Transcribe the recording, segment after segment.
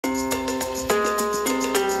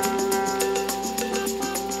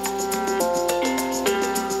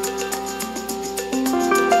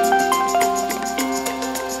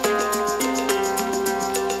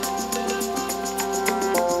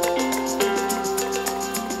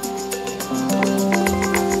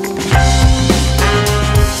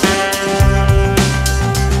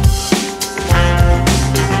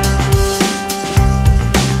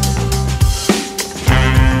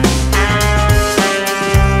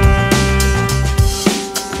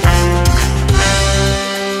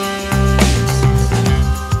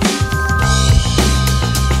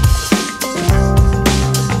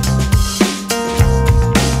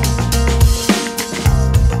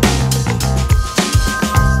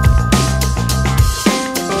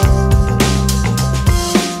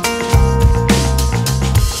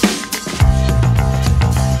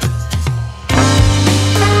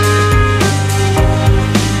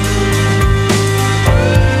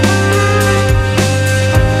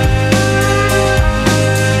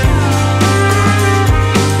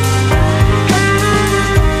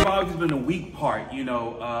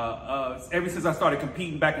since I started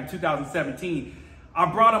competing back in 2017, I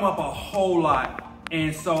brought them up a whole lot.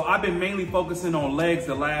 And so I've been mainly focusing on legs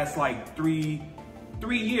the last like 4 years.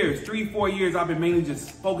 I've been mainly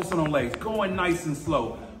just focusing on legs, going nice and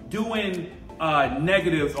slow, doing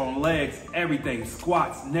negatives on legs, everything,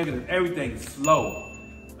 squats, negative, everything slow.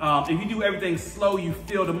 If you do everything slow, you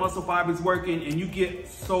feel the muscle fibers working and you get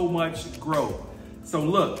so much growth. So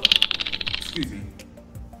look, excuse me.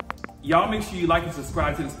 Y'all make sure you like and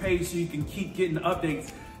subscribe to this page so you can keep getting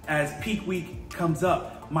updates as peak week comes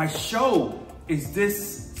up. My show is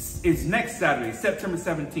next Saturday, September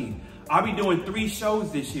 17th. I'll be doing 3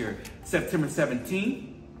 shows this year. September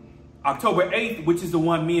 17th, October 8th, which is the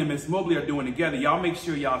one me and Miss Mobley are doing together. Y'all make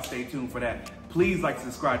sure y'all stay tuned for that. Please like and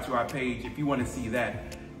subscribe to our page if you want to see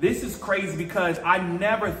that. This is crazy because I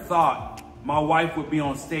never thought my wife would be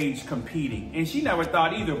on stage competing, and she never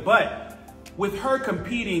thought either, but with her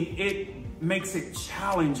competing, it makes it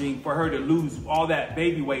challenging for her to lose all that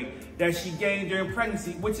baby weight that she gained during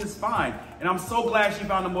pregnancy, which is fine. And I'm so glad she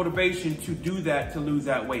found the motivation to do that, to lose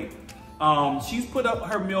that weight. She's put up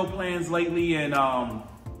her meal plans lately and a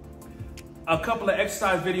couple of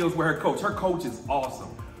exercise videos with her coach. Her coach is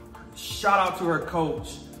awesome. Shout out to her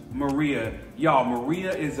coach, Maria. Y'all,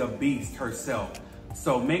 Maria is a beast herself.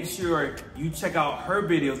 So make sure you check out her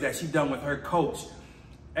videos that she done with her coach.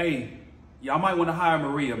 Hey, y'all might want to hire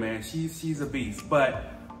Maria, man. She's a beast. But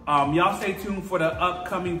y'all stay tuned for the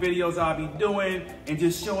upcoming videos I'll be doing and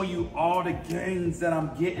just showing you all the gains that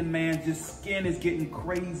I'm getting, man. Just skin is getting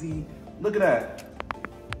crazy. Look at that.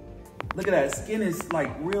 Look at that. Skin is like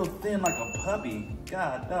real thin like a puppy.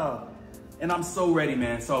 God, dog. And I'm so ready,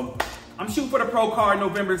 man. So I'm shooting for the pro card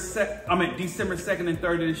December 2nd and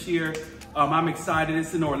 3rd of this year. I'm excited.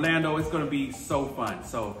 It's in Orlando. It's going to be so fun.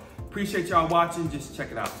 So appreciate y'all watching. Just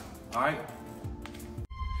check it out. All right.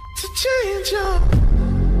 To change up.